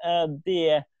poeng.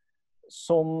 Det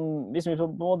som, hvis vi på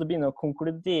en måte begynner å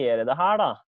konkludere det her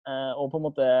da, og på en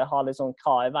måte ha litt sånn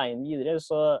hva veien videre,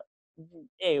 så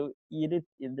jo litt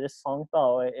interessant da,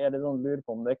 og jeg litt sånn lurer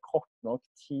på om det kort nok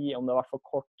tid, om det har vært for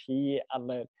kort tid,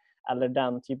 eller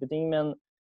den type ting, men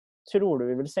tror du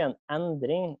vi vil se en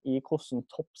endring i hvordan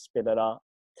toppspillere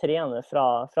trener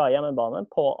fra hjemmebane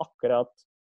på akkurat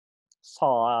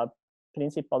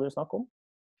prinsippet du snakker om?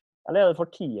 Eller det for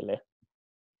tidlig?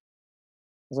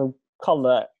 Altså, kall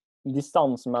det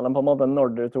distansen mellom på en måte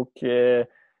når du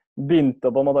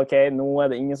begynte på en måte, ok, nå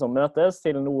det ingen som møtes,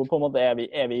 til nå på en måte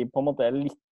vi på en måte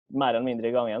litt mer eller mindre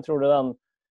i gang igjen. Tror du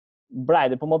ble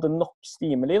det på en måte nok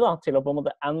stimuli da, til å på en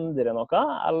måte endre noe,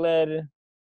 eller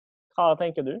hva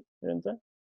tenker du rundt det?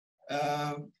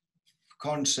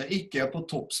 Kanskje ikke på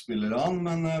toppspillerne,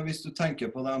 men hvis du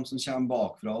tenker på dem som kommer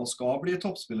bakfra og skal bli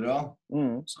toppspillere,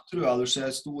 så tror jeg du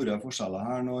ser store forskjeller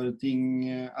her når ting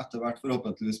etter hvert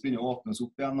forhåpentligvis begynner å åpnes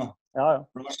opp igjen.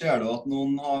 For da ser du at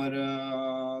noen har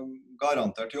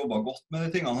garantert jobbet godt med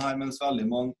de tingene her, mens veldig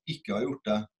mange ikke har gjort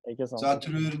det. Så jeg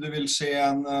tror du vil se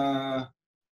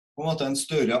på en måte en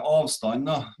større avstand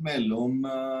da, mellom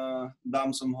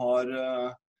dem som har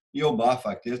jobbet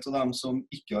effektivt og dem som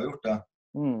ikke har gjort det.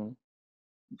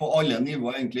 på alle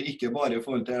nivåer egentlig, ikke bare i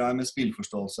forhold til det her med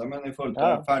spillforståelse, men i forhold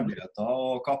til ferdigheter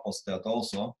og kapasiteter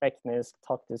også. Teknisk,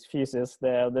 taktisk, fysisk,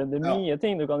 det er mye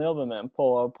ting du kan jobbe med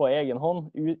på egen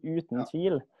hånd, uten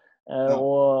tvil.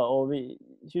 Og vi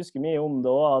husker mye om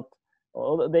det også,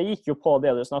 og det gikk jo på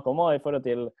det du snakket om, i forhold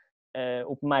til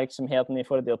oppmerksomheten, i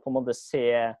forhold til å på en måte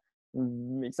se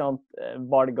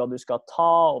valgene du skal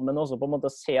ta, men også på en måte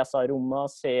se seg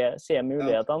rommet, se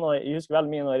mulighetene. Og jeg husker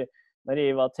veldig mye når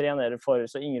jeg var trener for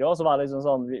så yngre også, så var det liksom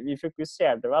sånn, vi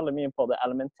fokuserte veldig mye på det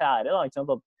elementære, da, ikke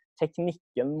sant? At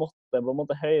teknikken måtte på en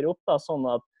måte høyere opp, da, sånn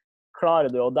at klarer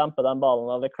du å dempe den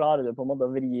ballen, eller klarer du på en måte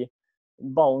å vri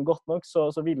ballen godt nok, så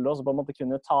vil du også på en måte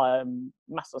kunne ta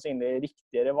mest sannsynlig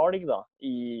riktigere valg da,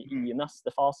 i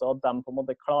neste fase, og at de på en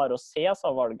måte klarer å se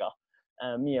seg valgene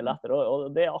mye lettere,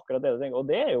 og det akkurat det du tenker, og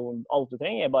det jo alt du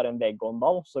trenger, bare en vegg og en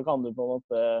ball, så kan du på en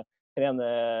måte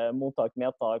trene mottak,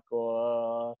 medtak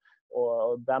og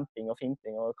demping og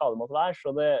finting og hva det måtte være,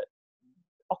 så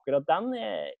akkurat den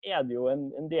det jo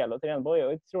en del å trene på,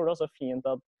 og jeg tror det også er fint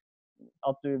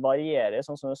at du varierer,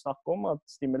 sånn som du snakker om, at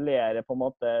stimulerer på en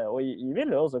måte, og jeg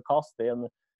vil jo også kaste inn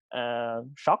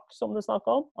sjakk, som du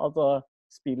snakket om, altså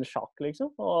spille sjakk liksom,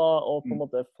 og på en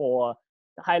måte få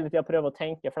hele tiden prøve å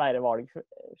tenke flere valg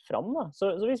fram da. Så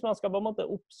hvis man skal på en måte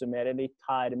oppsummere litt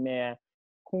her med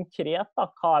konkret da,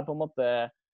 hva på en måte,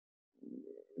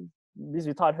 hvis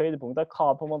vi tar høydepunkter, hva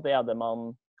på en måte det man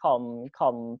kan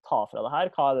ta fra det her,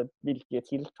 hvilke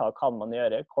tiltak kan man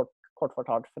gjøre, kort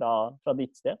fortalt fra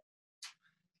ditt sted?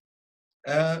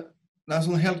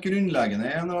 Sånn helt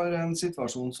grunnleggende når en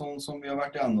situasjon sånn som vi har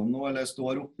vært gjennom nå, eller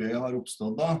står oppe har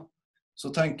oppstått da, så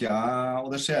tenker jeg,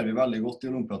 og det ser vi veldig godt i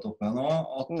Olympiatoppen nå,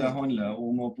 at det handler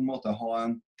om å på en måte ha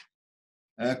en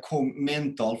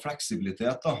mental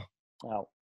fleksibilitet da. Ja.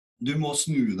 Du må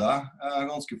snu deg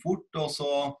ganske fort, og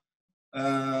så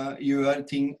gjøre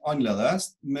ting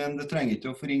annerledes, men det trenger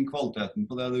ikke å forringe kvaliteten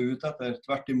på det du er ute etter,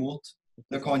 tvert imot.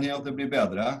 Det kan hende at det blir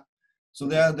bedre. Så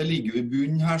det ligger jo i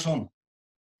bunnen her sånn.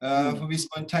 For hvis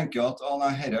man tenker at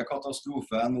nei, her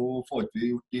katastrofe, nå får ikke vi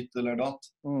gjort ditt eller datt,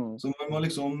 så man må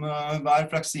liksom være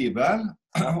fleksibel,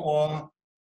 og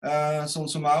sånn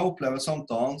som jeg opplever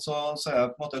samtalen, så det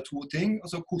på en måte to ting.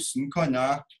 Altså, hvordan kan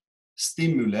jeg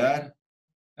stimulere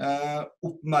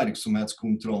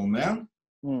oppmerksomhetskontrollen min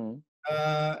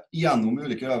gjennom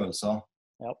ulike øvelser?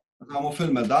 Ja. Jeg må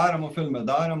følge med der, jeg må følge med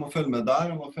der, jeg må følge med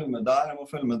der, jeg må følge med der, jeg må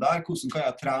følge med der. Hvordan kan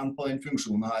jeg trene på den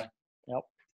funksjonen her? Ja.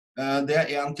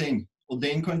 Det en ting, og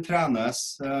den kan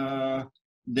trenes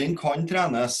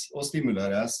og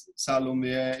stimuleres, selv om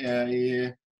vi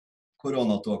i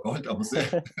koronatåka, holdt jeg på å si.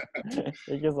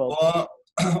 Ikke sant.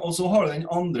 Og så har du den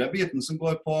andre biten som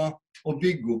går på å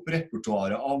bygge opp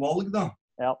repertoaret av valg, da.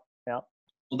 Ja, ja.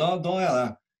 Og da det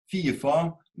FIFA,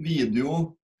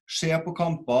 video, se på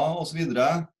kamper og så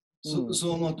videre,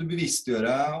 sånn at du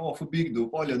bevisstgjører og får bygd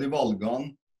opp alle de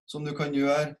valgene som du kan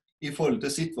gjøre i forhold til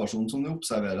situasjonen som du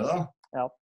observerer da. Ja.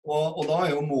 Og da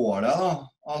jo målet da,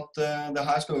 at det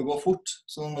her skal jo gå fort,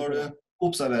 så når du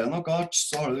observerer noe,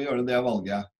 så har du gjør det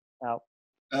valget. Ja.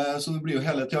 Så du blir jo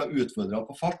hele tiden utfordret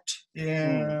på fart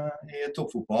i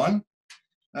toppfotballen.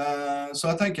 Så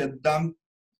jeg tenker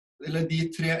de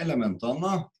tre elementene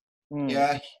da,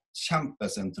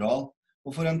 kjempesentrale. Og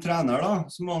for en trener da,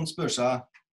 så må han spørre seg,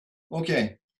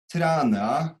 ok, trener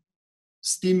jeg,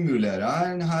 stimulerer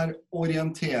jeg denne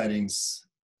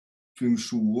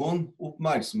orienteringsfunksjonen,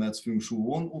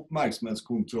 oppmerksomhetsfunksjonen,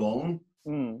 oppmerksomhetskontrollen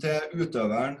til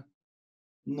utøveren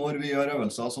når vi gjør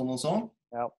øvelser sånn og sånn?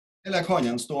 Ja. Eller kan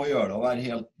en stå og gjøre det og være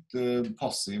helt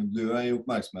passiv, død i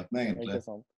oppmerksomheten egentlig? Ikke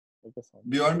sant. Ikke sant.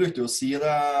 Bjørn brukte jo å si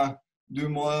det, du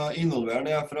må involvere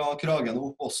det fra kragen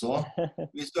opp også,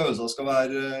 hvis øvelser skal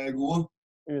være god.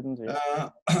 Uten tvil.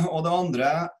 Og det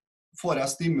andre, får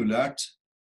jeg stimulert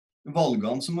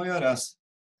valgene som må gjøres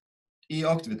i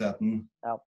aktiviteten.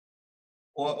 Ja.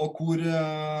 Og hvor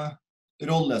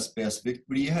rollespesifikt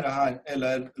blir dette her,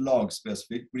 eller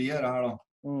lagspesifikt blir dette her da.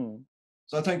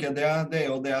 Så jeg tenker det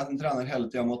jo det en trener hele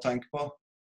tiden må tenke på.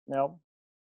 Ja.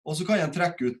 Og så kan jeg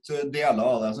trekke ut deler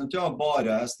av det, sånn at jeg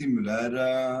bare stimulere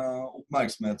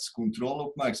oppmerksomhetskontroll,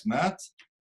 oppmerksomhet,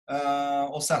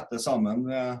 og sette det sammen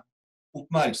med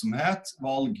oppmerksomhet,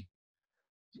 valg,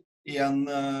 i en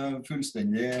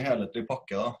fullstendig helhetlig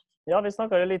pakke da. Ja, vi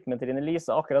snakket jo litt med Trine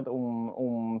Lise akkurat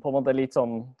om på en måte litt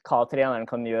sånn hva treneren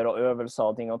kan gjøre, og øvelser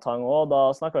og ting og tang, og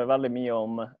da snakket vi veldig mye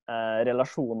om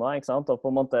relasjoner, ikke sant? Og på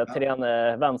en måte trene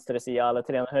venstresida, eller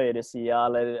trene høyresida,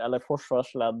 eller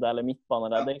forsvarsledd, eller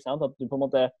midtbaneledd, ikke sant? At du på en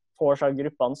måte får seg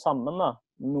gruppene sammen da,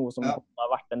 noe som har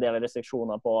vært en del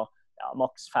restriksjoner på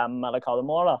maks 5, eller hva det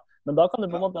må da. Men da kan du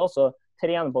på en måte også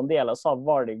trene på en del av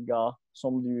valgene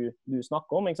som du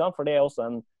snakker om, ikke sant? For det også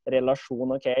en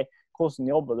relasjon, ok, hvordan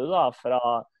jobber du da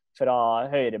fra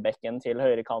høyrebekken til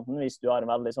høyrekanten, hvis du har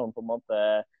en veldig sånn på en måte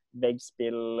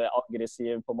veggspill,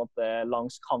 aggressiv på en måte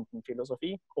langs kanten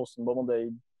filosofi, hvordan på en måte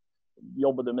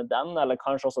jobber du med den, eller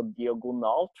kanskje også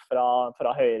diagonalt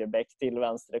fra høyrebekk til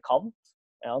venstre kant.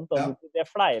 Ja, det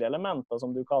flere elementer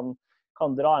som du kan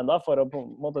dra inn da, for å på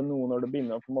en måte nå når du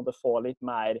begynner å på en måte få litt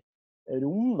mer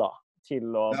rom da, til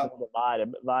å på en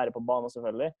måte være på banen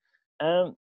selvfølgelig.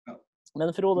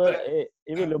 Men Frode,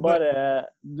 jeg vil jo bare,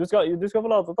 du skal få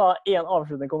lov til å ta en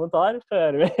avsluttende kommentar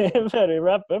før vi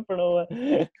rapper, for nå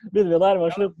begynner vi å nærme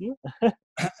oss slutten.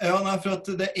 Ja, nei, for at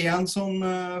det en sånn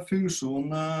funksjon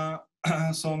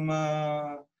som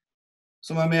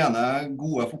jeg mener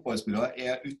gode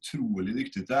fotballspillere utrolig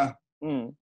dyktige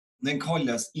til. Den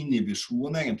kalles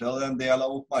inhibisjon egentlig, og det en del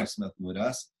av oppmerksomheten vår.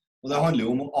 Og det handler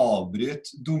jo om å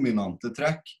avbryte dominante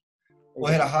trekk. Og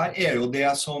dette her jo det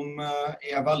som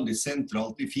veldig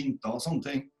sentralt i finter og sånne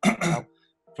ting.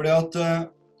 Fordi at,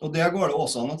 og det går det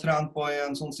også an å trene på i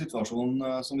en sånn situasjon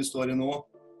som vi står i nå.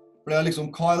 For det liksom,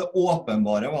 hva det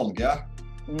åpenbare valget?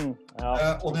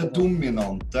 Og det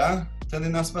dominante til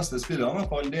de nest beste spillerne i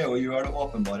hvert fall, det å gjøre det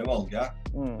åpenbare valget.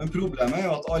 Men problemet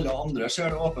jo at alle andre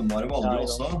ser det åpenbare valget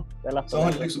også. Så det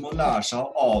handler liksom om å lære seg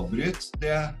å avbryte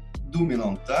det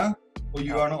dominante og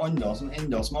gjøre noe annet som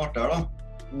enda smartere da.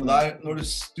 Og der, når du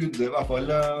studerer, i hvert fall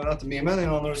etter min mening,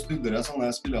 når du studerer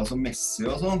sånne spillere som Messi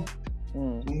og sånn,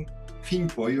 som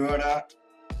finner på å gjøre det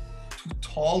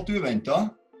totalt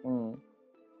uventet,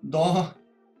 da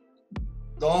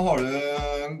har du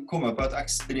kommet på et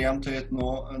ekstremt høyt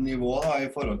nivå da,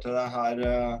 i forhold til det her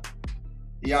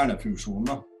hjernefunksjonen.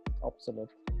 Da.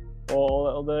 Absolutt.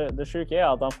 Og det syke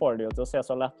at han får det jo til å se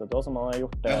så lett ut også, som han har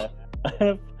gjort det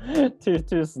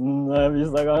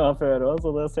tusenvis av ganger før også, så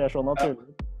det ser så naturlig ut.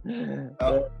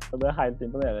 Det helt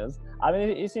imponerende.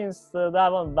 Jeg synes det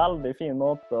var en veldig fin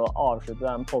måte å avslutte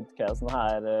den podcasten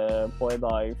her på i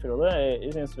dag, Frode.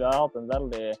 Jeg synes vi har hatt en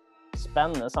veldig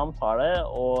spennende samtale,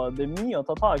 og det mye å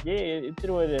ta tak i. Jeg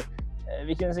tror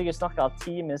vi kunne sikkert snakket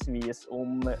timesvis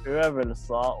om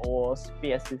øvelser og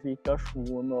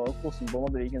spesifikasjon, og hvordan på en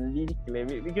måte vi kunne virkelig...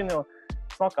 Vi kunne jo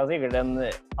snakket sikkert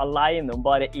alene om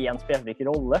bare en spesifikk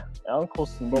rolle. Ja,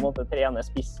 hvordan på en måte trene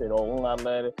spisserollen,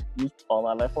 eller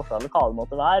midtbane, eller forsvar, eller hva det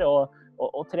måtte være,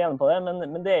 og trene på det.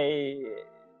 Men det jeg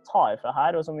tar fra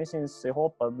her, og som jeg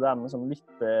håper dem som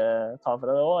lytter tar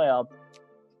fra det også, at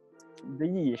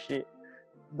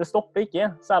det stopper ikke,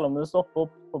 selv om du stopper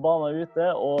opp på banen ute,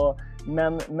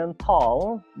 men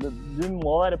mentalen, du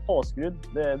må være påskrudd.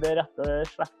 Det rett og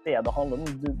slett det handler om.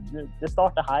 Det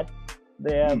starter her.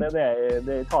 Det det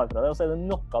jeg tar fra det, og så det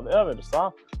nok av øvelser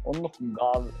og nok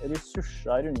av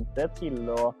ressurser rundt det til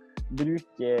å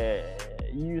bruke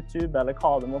YouTube eller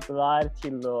hva det måtte være,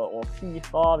 til å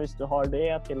FIFA hvis du har det,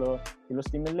 til å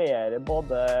stimulere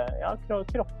både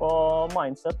kropp og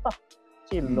mindset da,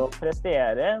 til å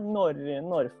prestere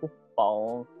når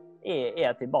fotballen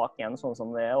tilbake igjen sånn som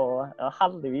det og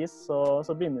heldigvis så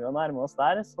begynner vi å nærme oss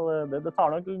der, så det tar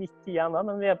nok litt tid igjen da,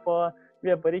 men vi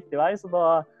på riktig vei, så da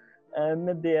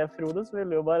med det, Frode, så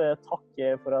vil jeg jo bare takke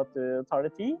for at du tar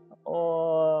deg tid,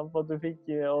 og for at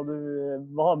du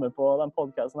var med på den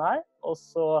podcasten her. Og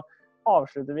så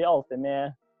avslutter vi alltid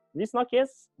med Vi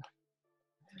snakkes!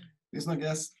 Vi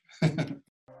snakkes!